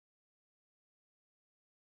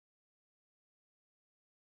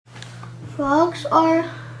Frogs are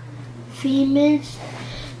females.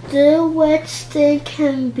 The wet skin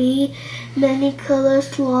can be many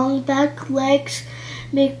colors. Long back legs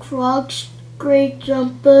make frogs great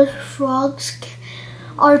jumpers. Frogs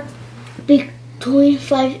are between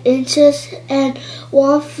 5 inches and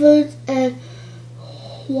 1 foot and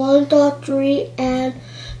 1.3 and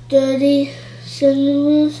 30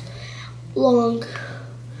 centimeters long.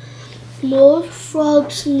 Most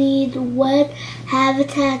frogs need wet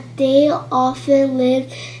habitat. They often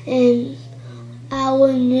live in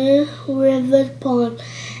our near rivers, ponds,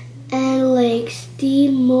 and lakes. The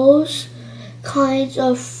most kinds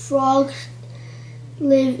of frogs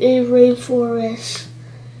live in rainforests.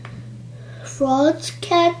 Frogs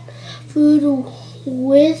catch food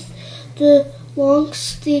with the long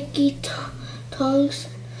sticky tongues.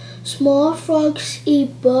 Small frogs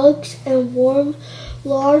eat bugs and worms.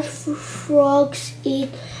 Large frogs eat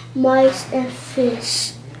mice and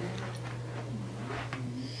fish.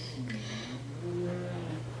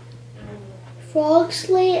 Frogs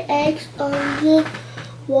lay eggs under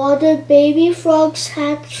water. Baby frogs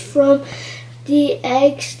hatch from the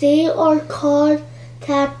eggs. They are called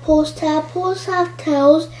tadpoles. Tadpoles have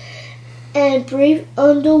tails and breathe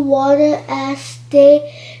underwater. As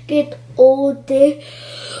they get old, they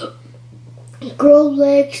grow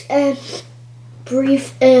legs and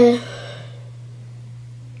breathe air.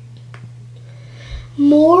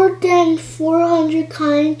 More than 400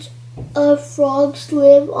 kinds of frogs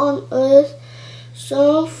live on Earth.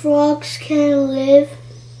 Some frogs can live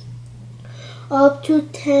up to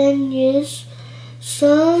 10 years.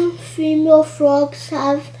 Some female frogs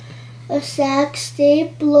have a sacs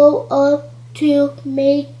they blow up to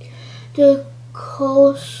make the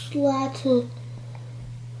coast flatter.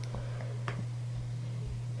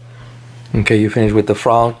 Okay, you finished with the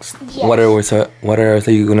frogs? Yes. What else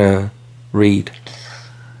are you gonna read?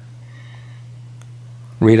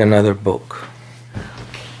 Read another book.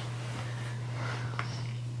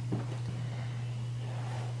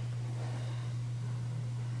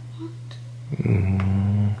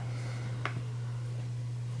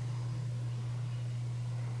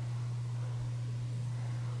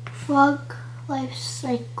 Frog life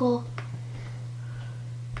cycle.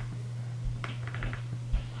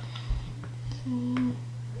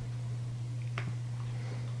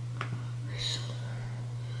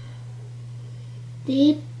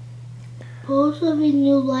 The pose of a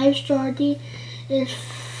new life starting is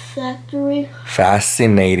fascinating.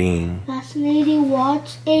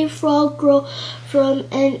 Watch a frog grow from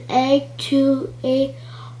an egg to a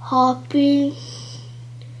hopping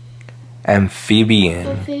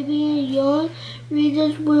amphibian. Young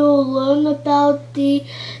readers will learn about the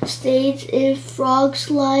stage in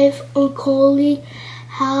frogs' life, including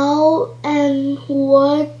how and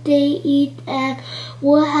what they eat and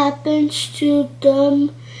what happens to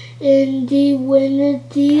them in the winter.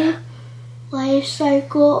 The life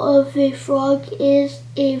cycle of a frog is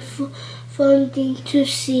a fun thing to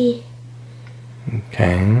see.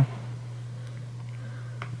 Okay.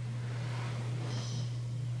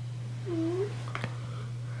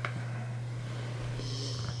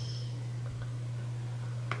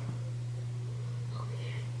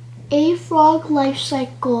 A frog life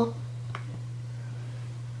cycle.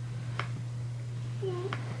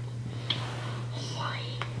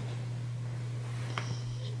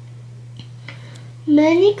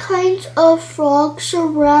 Many kinds of frogs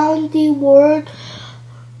around the world.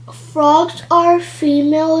 Frogs are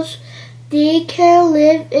females. They can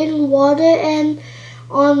live in water and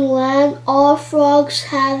on land. All frogs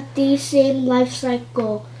have the same life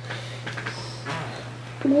cycle.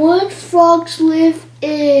 Wood frogs live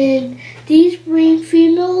in the spring.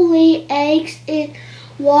 Female lay eggs in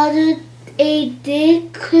water. A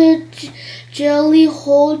thick jelly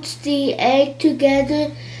holds the egg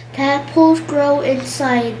together. Tadpoles grow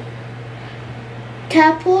inside.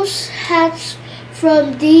 Tadpoles hatch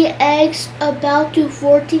from the eggs about to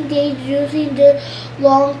 14 days using their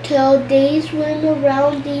long tail. They swim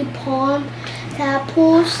around the pond.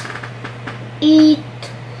 Tadpoles eat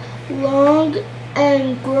long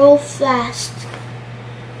and grow fast.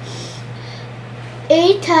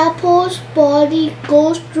 A tadpole's body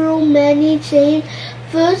goes through many changes.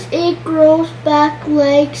 First it grows back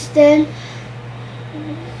legs, then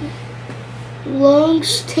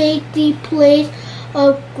lungs take the place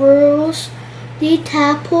of gills. The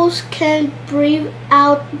tadpoles can breathe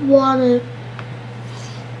out water.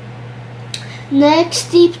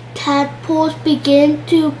 Next, the tadpoles begin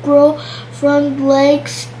to grow from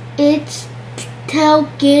legs. Its tail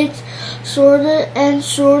gets shorter and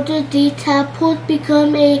shorter. The tadpoles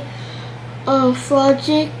become a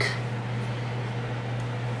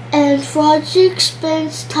And Froggy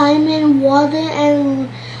spends time in water and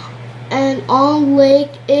on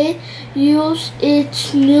lake. It uses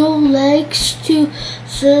its new legs to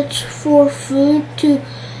search for food.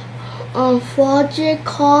 Froggy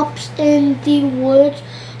hops in the woods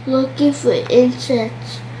looking for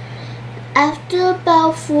insects. After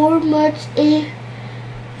about 4 months, a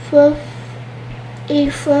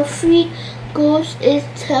fluffy grows its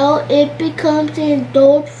tail. It becomes an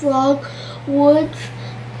adult frog. Wood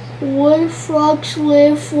frogs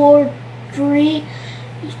live for 3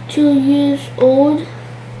 to years old.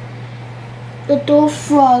 Adult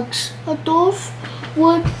frogs. Adult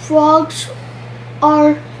wood frogs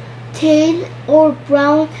are tan or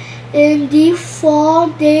brown. In the fall,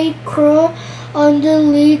 they curl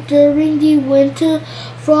underneath. During the winter,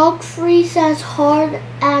 frogs freeze as hard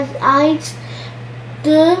as ice.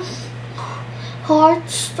 The heart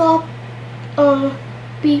stops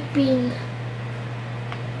beeping.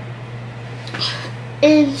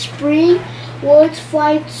 In spring, wood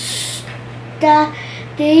flies that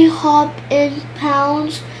they hop in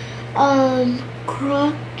pounds,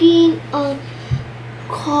 croaking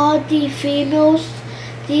called the females.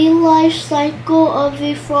 The life cycle of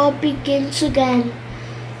a frog begins again.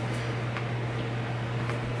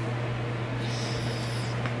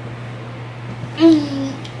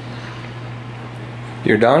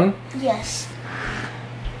 You're done? Yes.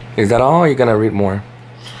 Is that all? Or are you gonna read more?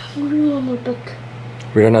 Read one more book.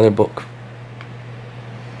 Read another book.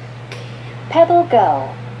 Pebble Go.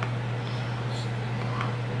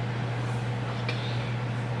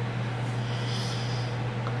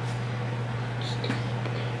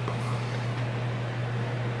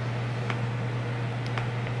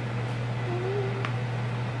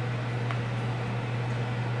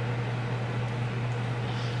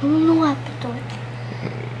 I don't know what happened to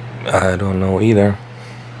it. I don't know either.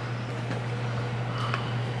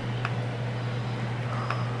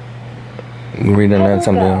 Read another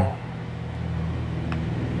something.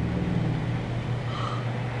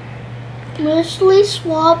 Mostly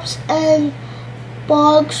swamps and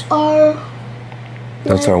bogs are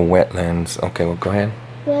Those are wetlands. Okay, well, go ahead.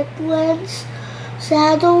 wetlands.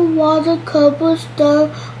 Saddle water covers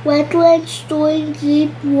the wetlands, storing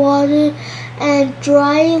deep water and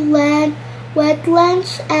dry land.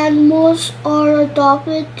 Wetlands animals are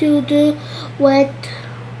adopted to the wet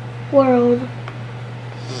world.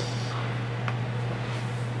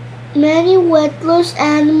 Many wetlands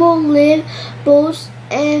animals live both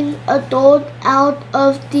and adult out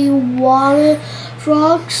of the water.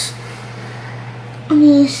 Frogs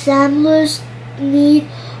need samplers need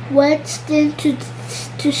wet skin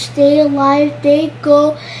to stay alive. They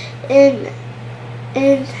go in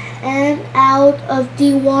and out of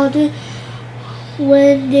the water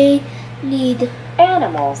when they need.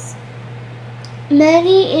 Animals.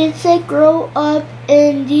 Many insects grow up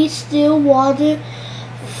in the still water.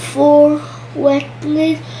 For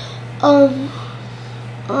wetlands,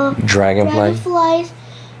 dragonflies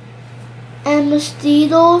and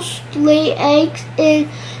mosquitoes lay eggs in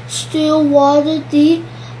still water. The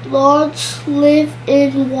larvae live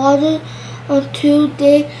in water until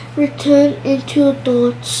they return into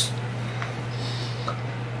adults.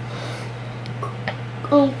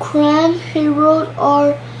 Crowned heroes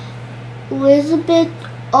are Elizabeth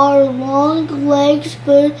are long legs,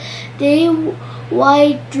 but they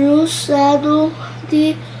white drew saddle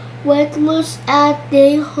the wetlands as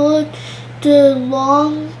they hunt the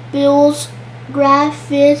long bills, grab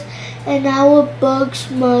fish, and our bugs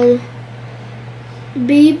mud.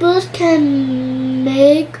 Beavers can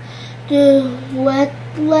make the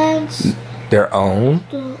wetlands Their own?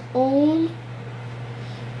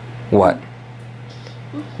 What?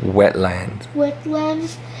 Wetlands.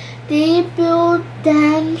 They build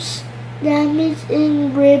dams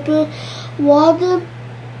in river. Water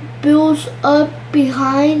builds up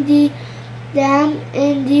behind the dam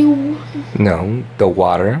and the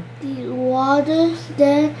water. The water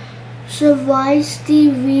then survives the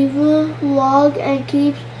river log and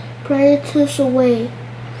keeps predators away.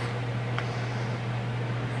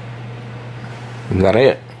 Is that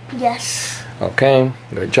it? Yes. Okay,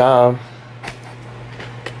 good job.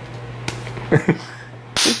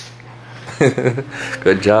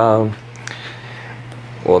 Good job.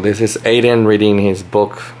 Well, this is Ayden reading his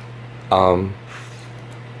book.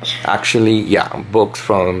 Books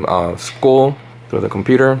from school through the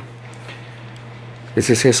computer. This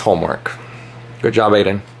is his homework. Good job,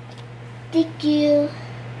 Ayden. Thank you.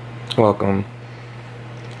 Welcome.